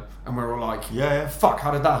Arena, and we're all like, fuck,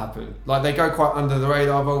 how did that happen? Like, they go quite under the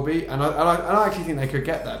radar, Volbeat, and I actually think they could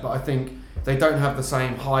get there, but I think they don't have the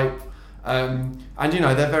same hype. And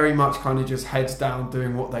they're very much kind of just heads down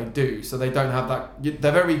doing what they do, so they don't have that.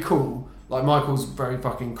 They're very cool. Like, Michael's very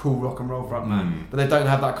fucking cool rock and roll frontman, but they don't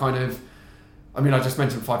have that kind of. I mean, I just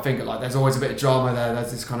mentioned Five Finger. Like, there's always a bit of drama there.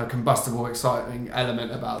 There's this kind of combustible, exciting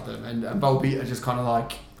element about them, and Volbeat are just kind of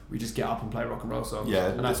like, we just get up and play rock and roll songs,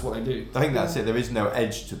 and that's what they do. I think that's it. There is no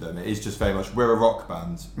edge to them. It is just very much, we're a rock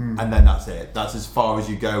band, and then that's it. That's as far as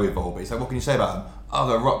you go with Volbeat. It's like, what can you say about them? Oh,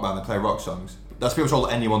 they're a rock band. They play rock songs. That's pretty much all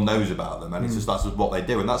anyone knows about them, and it's just that's just what they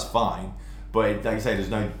do, and that's fine. But like you say, there's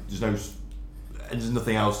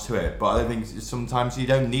nothing else to it. But I think sometimes you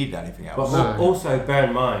don't need anything else. But also bear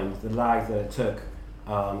in mind the lag that it took,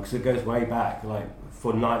 because it goes way back, like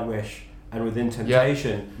for Nightwish and Within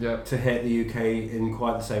Temptation to hit the UK in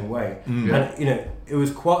quite the same way. And it was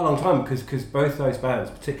quite a long time because both those bands,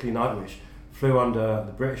 particularly Nightwish, flew under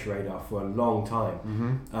the British radar for a long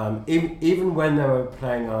time. Even when they were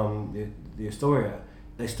playing the Astoria,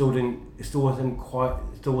 they still wasn't quite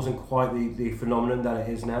the phenomenon that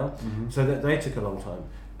it is now. So that they took a long time.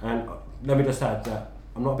 And let me just add that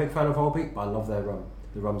I'm not a big fan of Volbeat, but I love their rum.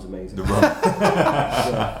 The rum's amazing. The rum.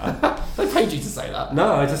 They paid you to say that.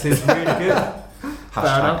 No, I just think it's really good.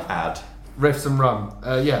 Hashtag ad. Riffs and rum.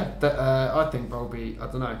 I think Volbeat, I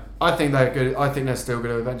don't know. I think they're good. I think they're still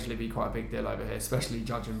going to eventually be quite a big deal over here, especially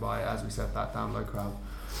judging by, as we said, that down low crowd.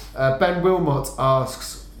 Ben Wilmot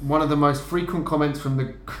asks, one of the most frequent comments from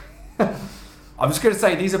the... I'm just going to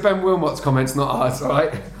say, these are Ben Wilmot's comments, not ours,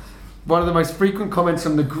 alright? One of the most frequent comments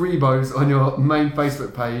from the Grebos on your main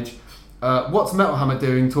Facebook page. What's Metal Hammer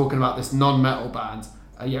doing talking about this non-metal band?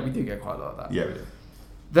 We do get quite a lot of that. Yeah, we do.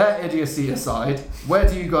 Their idiocy aside, where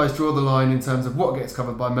do you guys draw the line in terms of what gets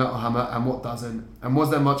covered by Metal Hammer and what doesn't? And was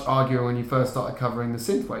there much arguing when you first started covering the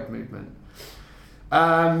synthwave movement?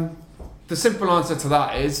 The simple answer to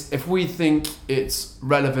that is, if we think it's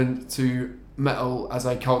relevant to metal as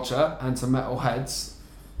a culture and to metal heads,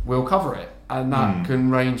 we'll cover it. And that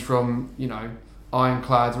can range from,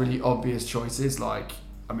 ironclad, really obvious choices like,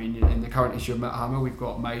 in the current issue of Metal Hammer, we've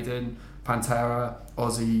got Maiden, Pantera,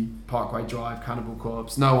 Ozzy, Parkway Drive, Cannibal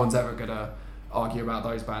Corpse. No one's ever going to argue about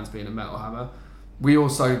those bands being a Metal Hammer. We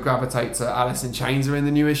also gravitate to Alice in Chains are in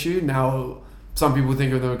the new issue. Now, some people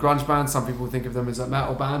think of them as a grunge band, some people think of them as a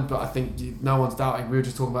metal band, but I think no one's doubting. We were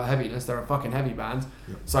just talking about heaviness. They're a fucking heavy band.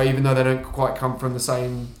 Yep. So even though they don't quite come from the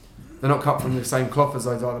same... They're not cut from the same cloth as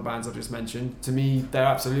those other bands I just mentioned. To me, they're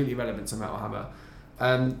absolutely relevant to Metal Hammer.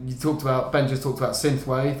 Ben just talked about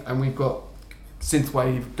synthwave, and we've got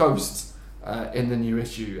synthwave ghosts in the new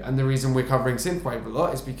issue. And the reason we're covering synthwave a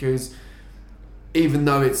lot is because even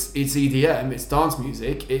though it's EDM, it's dance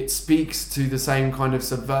music, it speaks to the same kind of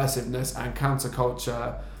subversiveness and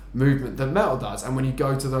counterculture movement that metal does. And when you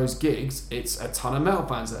go to those gigs, it's a ton of metal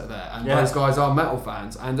fans that are there, and those guys are metal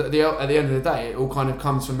fans. And at the end of the day, it all kind of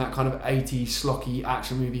comes from that kind of 80s schlocky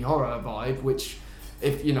action movie horror vibe, which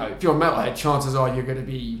if you're a metalhead, chances are you're going to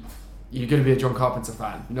be a John Carpenter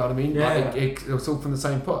fan. You know what I mean? Yeah. It's all from the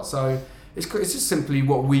same pot. So it's just simply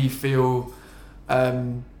what we feel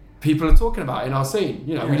people are talking about in our scene.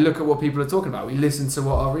 We look at what people are talking about. We listen to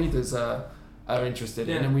what our readers are interested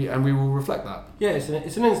in, and we will reflect that. Yeah, it's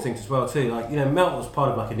an instinct as well too. Like, metal is part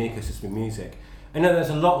of like an ecosystem of music. I know there's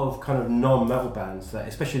a lot of kind of non-metal bands that,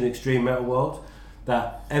 especially in the extreme metal world,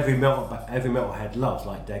 that every metalhead loves,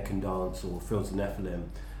 like Dead Can Dance or Fields of Nephilim,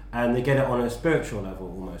 and they get it on a spiritual level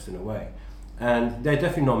almost in a way. And they're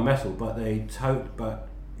definitely non-metal, but they totally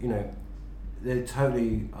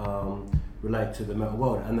relate to the metal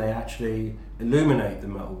world, and they actually illuminate the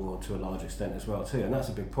metal world to a large extent as well too. And that's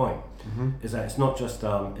a big point. Is that it's not just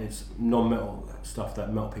it's non-metal stuff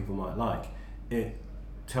that metal people might like. It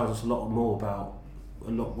tells us a lot more about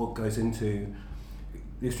what goes into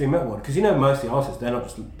the extreme metal world, because most of the artists,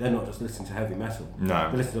 they're not just listening to heavy metal.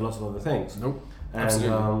 No, they listen to lots of other things. Nope. And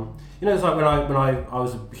absolutely. It's like when I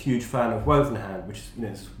was a huge fan of Woven Hand, which is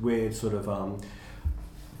this weird sort of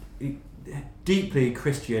deeply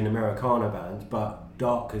Christian Americana band, but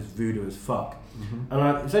dark as voodoo as fuck.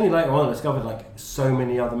 And it's only later on I discovered like so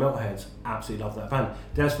many other metalheads absolutely love that band.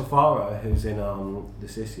 Des Fafara, who's in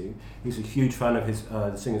This Issue, he's a huge fan of his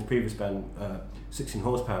the singer's previous band, 16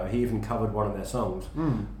 Horsepower. He even covered one of their songs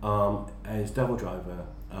as Devil Driver,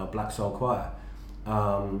 Black Soul Choir.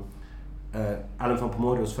 Alan von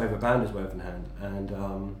Pomodor's favourite band is Woven Hand,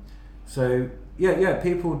 and so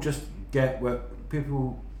people just get where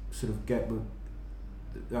people sort of get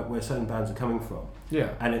where certain bands are coming from.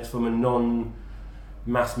 Yeah, and it's from a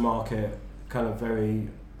non-mass market kind of very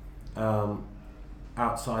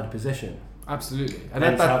outside position. Absolutely, and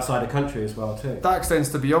it's outside the country as well too. That extends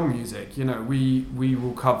to beyond music. You know, we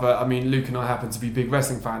will cover. I mean, Luke and I happen to be big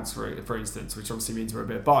wrestling fans, for instance, which obviously means we're a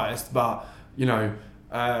bit biased. But you know,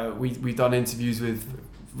 we've done interviews with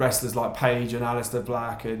wrestlers like Paige and Aleister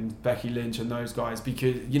Black and Becky Lynch and those guys,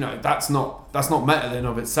 because you know that's not metal in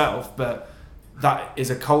of itself, but that is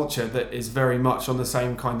a culture that is very much on the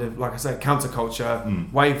same kind of, like I said,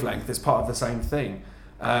 counterculture wavelength. It's part of the same thing.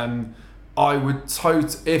 I would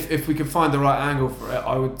if we could find the right angle for it,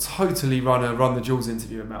 I would totally run the Jules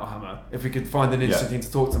interview at Metal Hammer if we could find an interesting thing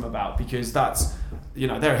to talk to them about, because that's, you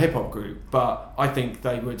know, they're a hip hop group, but I think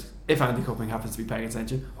they would, if Andy Copping happens to be paying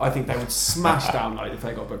attention, I think they would smash Download if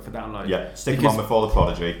they got booked for Download. Yeah, stick them on before the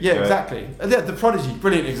Prodigy. Yeah, exactly. The Prodigy,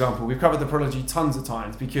 brilliant example. We've covered the Prodigy tons of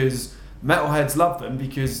times because metalheads love them,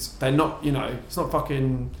 because they're not, you know, it's not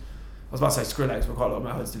fucking, I was about to say Skrillex, but quite a lot of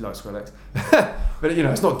metalheads do like Skrillex. But you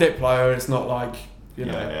know, it's not Diplo, it's not like, you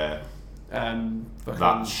know,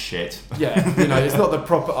 that shit. Yeah, you know, it's not the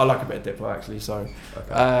proper. I like a bit of Diplo actually. So,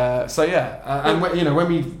 and when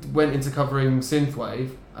we went into covering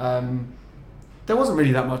synthwave, there wasn't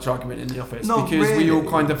really that much argument in the office, because we all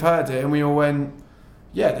kind of heard it and we all went,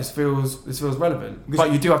 yeah, this feels relevant.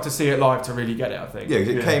 But you do have to see it live to really get it, I think. Yeah,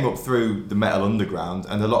 because it came up through the metal underground,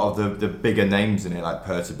 and a lot of the bigger names in it, like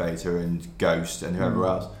Perturbator and Ghost and whoever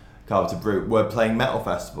else, Carter Brute, were playing metal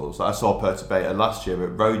festivals. Like I saw Perturbator last year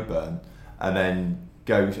at Roadburn, and then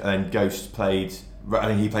Ghost played. I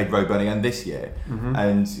think he played Roadburn again this year,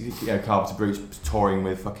 and you know, Carpenter Brute's touring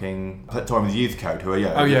with Youth Code, who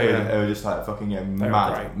are just like fucking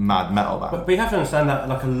mad metal band. But you have to understand that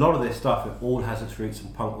like a lot of this stuff, it all has its roots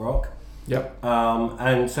in punk rock. Yep.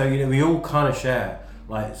 And so, you know, we all kind of share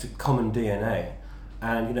like it's a common DNA,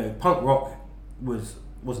 and you know, punk rock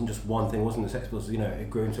wasn't just one thing. It wasn't the Sex Pistols. You know, it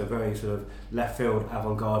grew into a very sort of left field,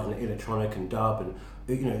 avant-garde, and electronic and dub, and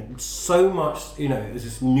you know, so much. You know, it was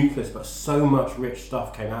this nucleus, but so much rich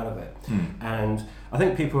stuff came out of it. And I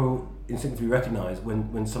think people instinctively recognise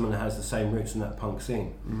when someone has the same roots in that punk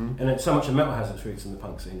scene, and it's so much of metal has its roots in the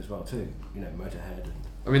punk scene as well too. You know, Motorhead.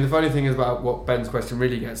 I mean, the funny thing is about what Ben's question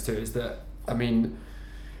really gets to is that, I mean,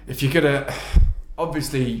 if you're gonna,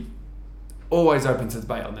 obviously, always open to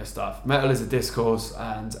debate on this stuff. Metal is a discourse,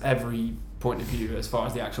 and every point of view as far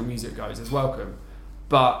as the actual music goes is welcome.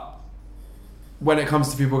 But when it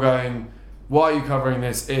comes to people going, why are you covering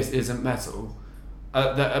this? It isn't metal.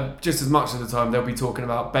 Just as much of the time they'll be talking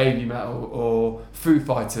about baby metal or Foo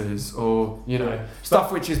Fighters or, you know,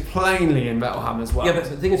 stuff which is plainly in Metal Hammer's world. Yeah, but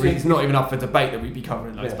the thing is, it's not even up for debate that we'd be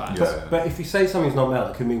covering those bands. But if you say something's not metal,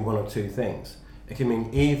 it can mean one of two things. It can mean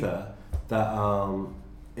either that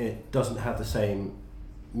it doesn't have the same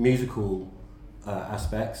musical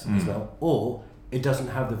aspects as metal, or it doesn't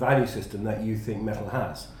have the value system that you think metal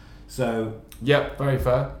has. So yep, very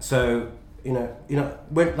fair. So you know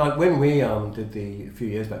when we did a few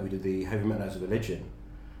years back, we did the Heavy Metal as a Religion.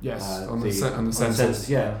 Yes, on the census.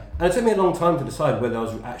 Yeah, and it took me a long time to decide whether I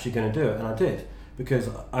was actually going to do it, and I did, because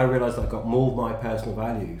I realised that I got more of my personal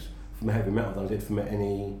values from heavy metal than I did from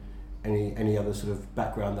any other sort of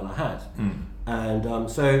background that I had. And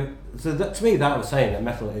so that, to me, that was saying that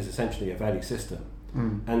metal is essentially a value system.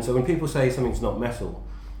 And so when people say something's not metal,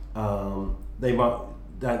 they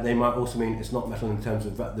might also mean it's not metal in terms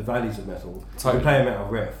of the values of metal. Totally. You can play a metal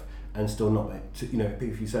riff and still not, you know,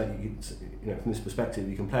 if you say, you know, from this perspective,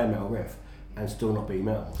 you can play a metal riff and still not be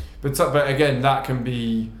metal. But again, that can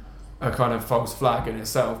be a kind of false flag in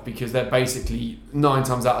itself, because they're basically 9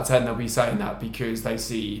 times out of 10 they'll be saying that because they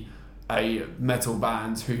see a metal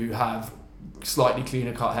band who have slightly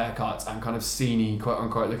cleaner cut haircuts and kind of sceney, quote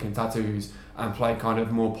unquote, looking tattoos and play kind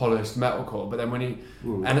of more polished metalcore. But then when he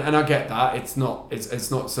and I get that it's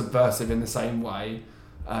not subversive in the same way,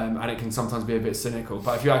 and it can sometimes be a bit cynical.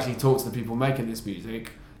 But if you actually talk to the people making this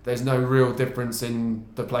music, there's no real difference in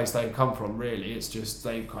the place they've come from. Really, it's just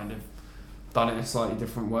they've kind of done it in a slightly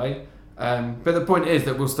different way. But the point is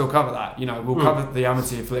that we'll still cover that. You know, we'll cover the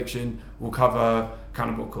Amity Affliction, we'll cover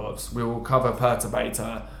Cannibal Corpse, we will cover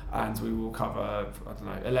Perturbator, and we will cover, I don't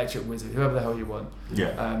know, Electric Wizard, whoever the hell you want.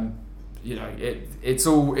 Yeah. You know, it's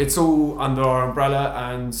all under our umbrella,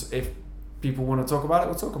 and if people want to talk about it,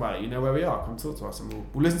 we'll talk about it. You know where we are. Come talk to us, and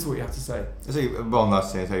we'll listen to what you have to say. See, one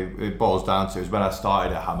last thing it boils down to is when I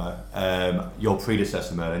started at Hammer, your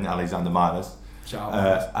predecessor Merlin, Alexander Miles,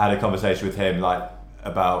 I had a conversation with him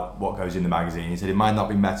about what goes in the magazine. He said it might not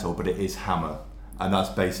be metal, but it is Hammer, and that's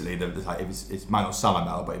basically it might not sound like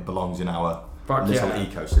metal, but it belongs in our little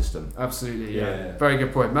ecosystem. Absolutely, yeah. Very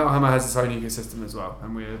good point. Metal Hammer has its own ecosystem as well,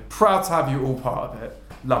 and we're proud to have you all part of it,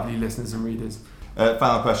 lovely listeners and readers.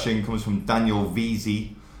 Final question comes from Daniel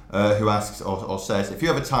VZ, who asks or says, if you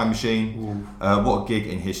have a time machine, what gig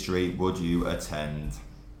in history would you attend?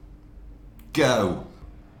 Go!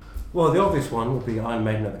 Well, the obvious one would be Iron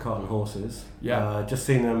Maiden at the Cart and Horses. Yeah. Just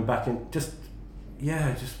seeing them back in, just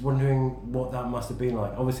wondering what that must have been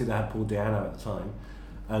like. Obviously they had Paul Di'Anno at the time,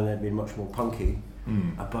 and they'd been much more punky,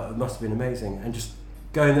 but it must have been amazing. And just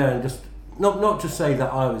going there and just, not just say that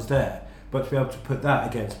I was there, but to be able to put that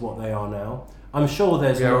against what they are now. I'm sure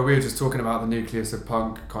there's... Yeah, well, we were just talking about the nucleus of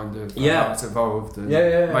punk, kind of, how it's evolved, and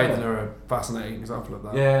Maiden are a fascinating example of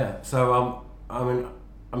that. Yeah, so, I mean,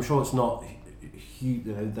 I'm sure it's not...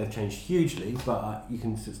 they've changed hugely, but you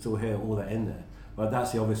can still hear all that in there. But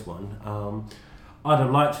that's the obvious one. I'd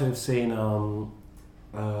have liked to have seen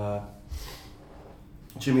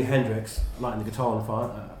Jimi Hendrix lighting the guitar on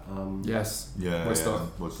fire. Yes.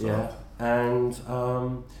 Woodstock. Yeah. And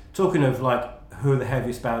talking of who are the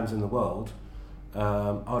heaviest bands in the world,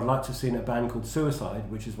 I'd like to have seen a band called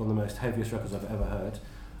Suicide, which is one of the most heaviest records I've ever heard,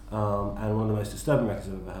 and one of the most disturbing records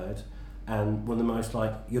I've ever heard. And one of the most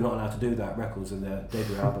you're not allowed to do that records in their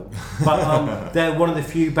debut album. But they're one of the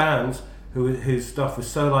few bands whose stuff was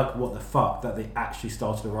so what the fuck that they actually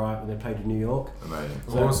started a riot when they played in New York. Amazing.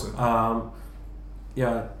 So, awesome.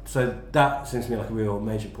 So that seems to me like a real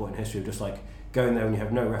major point in history of just going there when you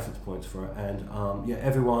have no reference points for it. And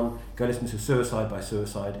everyone go listen to Suicide by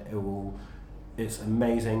Suicide. It's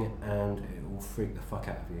amazing and it will freak the fuck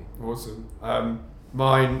out of you. Awesome.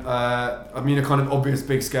 Mine, a kind of obvious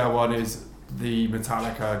big scale one is the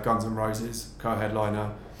Metallica Guns N' Roses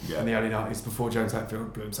co-headliner in the early 90s before James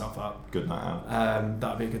Hetfield blew himself up. Good night out.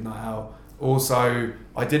 That'd be a good night out. Also,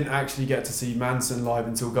 I didn't actually get to see Manson live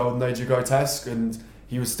until Golden Age of Grotesque, and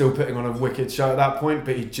he was still putting on a wicked show at that point,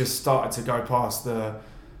 but he just started to go past the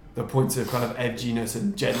point of kind of edginess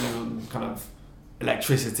and genuine kind of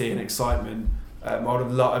electricity and excitement. I would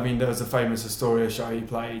have loved, there was a famous Astoria show he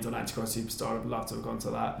played on Antichrist Superstar. I'd love to have gone to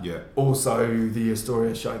that. Yeah. Also, the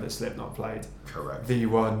Astoria show that Slipknot played. Correct. The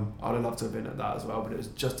one. I'd have loved to have been at that as well, but it was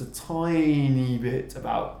just a tiny bit,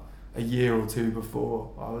 about a year or two before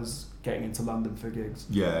I was getting into London for gigs.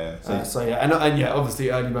 Yeah. And obviously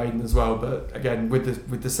early Maiden as well. But again,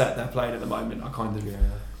 with the set they're playing at the moment, I kind of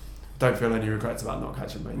don't feel any regrets about not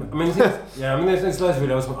catching Maiden. There's loads of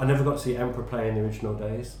videos. I never got to see Emperor play in the original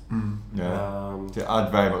days.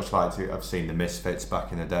 I'd very much like to have seen the Misfits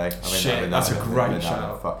back in the day. That's a great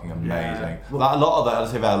show. Fucking amazing. A lot of that. I'd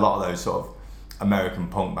say about a lot of those sort of American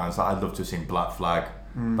punk bands. I'd love to have seen Black Flag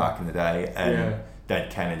back in the day and Dead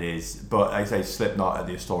Kennedys. But I say Slipknot at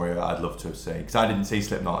the Astoria, I'd love to have seen, because I didn't see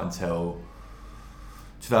Slipknot until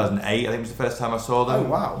 2008. I think was the first time I saw them. Oh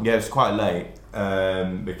wow! Yeah, it was quite late.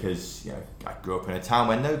 Because I grew up in a town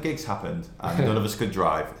where no gigs happened and none of us could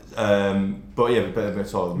drive. But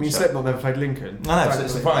saw them. I mean, Slipknot never played Lincoln. I know,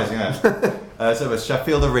 it's surprising. So it was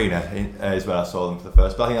Sheffield Arena is where I saw them for the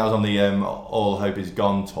first. But I think I was on the All Hope Is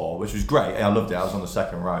Gone tour, which was great. I loved it. I was on the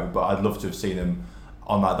second row, but I'd love to have seen them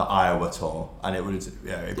on the Iowa tour, and it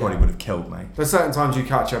probably would have killed me. There's certain times you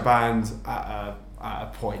catch a band at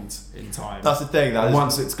a point in time. That's the thing.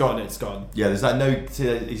 Once it's gone, it's gone. Yeah, there's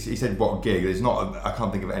he said what gig. There's not. I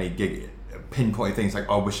can't think of any gig. Pinpointing things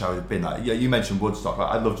I wish I would have been at. Yeah, you mentioned Woodstock.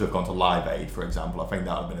 I'd love to have gone to Live Aid, for example. I think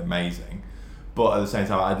that would have been amazing. But at the same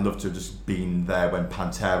time, I'd love to have just been there when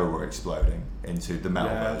Pantera were exploding into the metal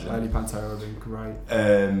version. Early Pantera would have been great.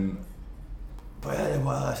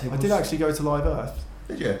 I did actually go to Live Earth.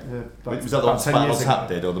 Did you? Yeah, was that the one Spinal Tap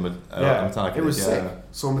did, or the Metallica? It was sick.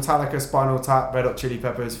 Saw Metallica, Spinal Tap, Red Hot Chili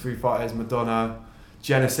Peppers, Foo Fighters, Madonna,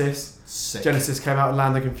 Genesis. Sick. Genesis came out in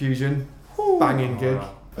Land of Confusion. Banging gig.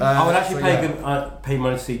 I would actually pay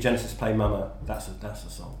money to see Genesis play Mama. That's a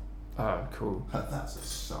song. Oh, cool. That's a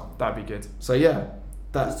song. That'd be good. So yeah,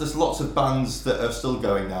 there's lots of bands that are still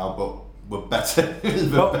going now, but were better.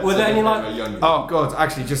 Were there any Oh god,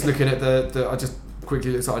 actually, just looking at the I just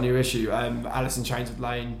quickly looks at a new issue. Alice in Chains with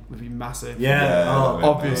Lane would be massive. Yeah.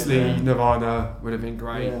 Obviously, Nirvana would have been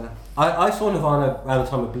great. Yeah. I saw Nirvana around the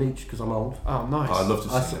time of Bleach because I'm old. Oh, nice. I'd love to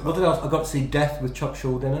see What else? I got to see Death with Chuck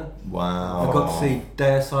Schuldiner. Dinner. Wow. I got to see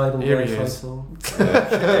Deicide and Here he Deicide is.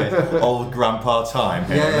 Soul. Old grandpa time.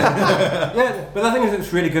 Yeah. But the thing is,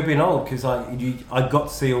 it's really good being old because I got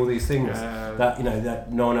to see all these things that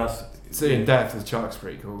that no one else. Seeing Death with Chuck's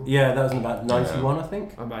pretty cool. Yeah, that was in about 91, I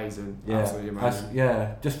think. Amazing. Yeah. Absolutely amazing.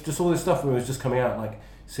 Just all this stuff when it was just coming out, like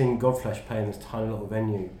seeing Godflesh play in this tiny little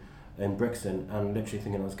venue in Brixton and literally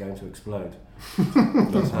thinking I was going to explode.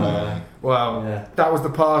 Wow. Yeah. That was the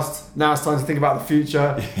past. Now it's time to think about the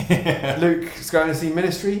future. Luke's going to see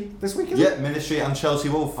Ministry this weekend? Yeah, Ministry and Chelsea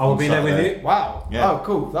Wolf. I will be there with you. Wow. Yeah. Oh,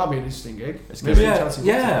 cool. That'll be an interesting gig. It's gonna be- Chelsea Wolf.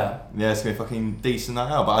 Yeah, it's going to be a fucking decent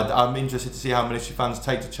night out. But I'm interested to see how Ministry fans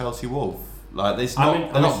take to Chelsea Wolf. Like, they're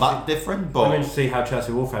not that different, but... I'm interested to see how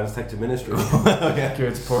Chelsea Wolf fans take to Ministry. Okay.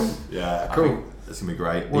 Good point. Yeah, Cool. I think it's going to be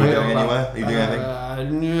great. Well, Are you going anywhere? Are you doing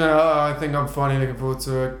anything? No, I think I'm finally looking forward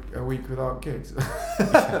to a week without gigs.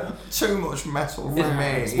 Too much metal for me.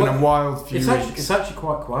 It's been a wild few weeks. It's actually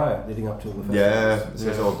quite quiet leading up to all the festivals. Yeah,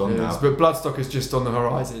 it's all done it now. is. But Bloodstock is just on the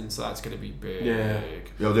horizon, so that's going to be big. Yeah.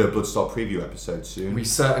 You'll do a Bloodstock preview episode soon. We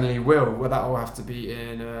certainly will. Well, that will have to be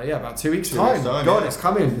in about 2 weeks' 2 time. weeks' time, God, yeah. it's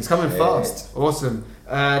coming. It's coming fast. Awesome.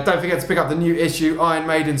 Don't forget to pick up the new issue, Iron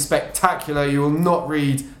Maiden Spectacular. You will not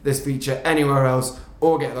read this feature anywhere else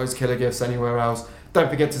or get those killer gifts anywhere else. Don't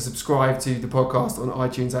forget to subscribe to the podcast on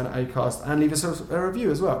iTunes and Acast and leave us a review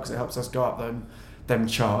as well because it helps us go up them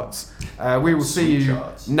charts. We will see you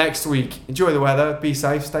next week. Enjoy the weather. Be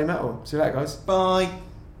safe. Stay metal. See you later, guys. Bye.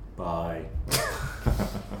 Bye.